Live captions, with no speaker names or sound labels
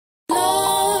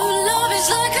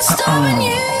stubborn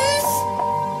youth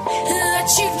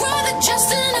that you'd rather just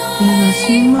deny.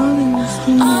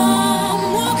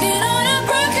 I'm walking on a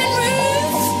broken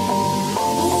roof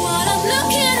while I'm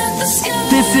looking at the sky.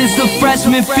 This is the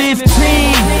freshman 15.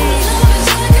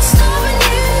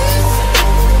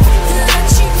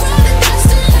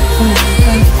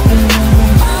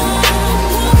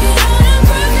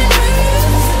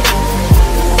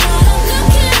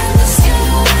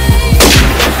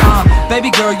 Baby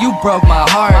girl, you broke my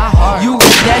heart. You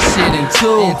ripped that shit in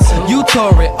two. You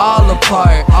tore it all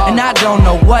apart, and I don't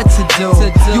know what to do.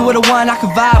 You were the one I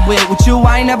could vibe with. With you,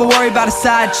 I ain't never worried about a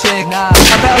side chick. I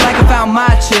felt like I found my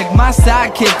chick, my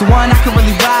sidekick, the one I could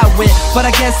really ride with. But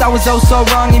I guess I was oh so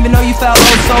wrong, even though you felt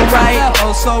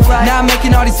oh so right. Now I'm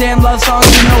making all these damn love songs.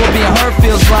 You know what being hurt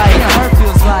feels like.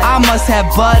 I must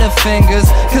have butterfingers,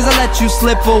 cause I let you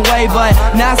slip away. But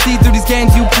now I see through these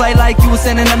games you play like you were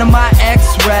sending under my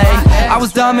x-ray. I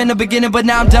was dumb in the beginning, but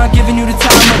now I'm done giving you the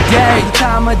time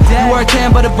of day. You worked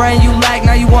 10, but the brain you lack.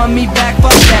 Now you want me back?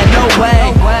 Fuck that, no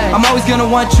way. I'm always gonna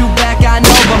want you back, I know,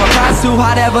 but my pride's too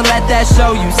high to ever let that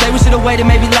show you. Say we should've waited,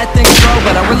 maybe let things grow,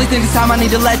 but I really think it's time I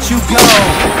need to let you go.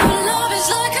 Love is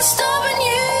like a stubborn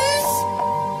youth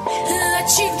that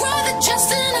you'd rather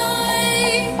just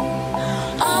deny.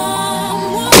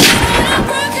 I'm walking on a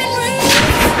broken roof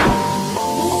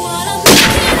while I'm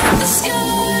looking at the sky.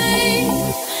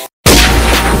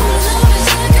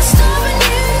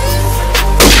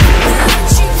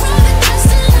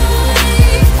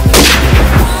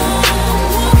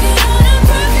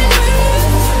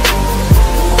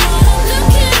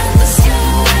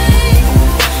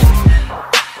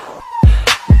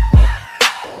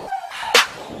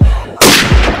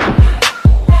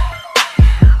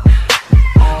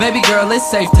 Baby girl, it's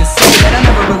safe to say that I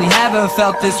never really haven't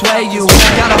felt this way. You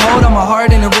got a hold on my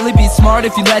heart, and it'd really be smart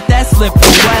if you let that slip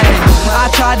away. I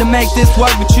tried to make this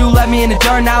work, but you let me in the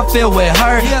dirt, now I feel with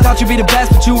hurt. Thought you'd be the best,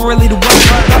 but you were really the worst.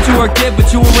 Thought you were a gift, but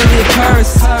you were really a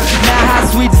curse. Now how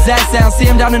sweet does that sound? See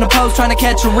him down in the post trying to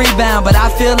catch a rebound, but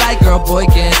I feel like girl boy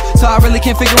again, so I really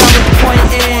can't figure out what the point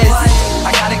is.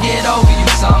 I gotta get over you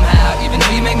somehow, even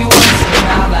though you make me want to scream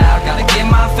out loud. Gotta get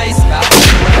my face about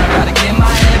everywhere, gotta get my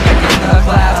head back in the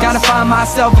clouds. Gotta find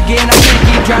myself again, I can't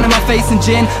keep drowning my face in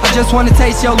gin. I just wanna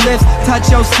taste your lips, touch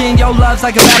your skin. Your love's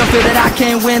like a battlefield that I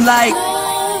can't win like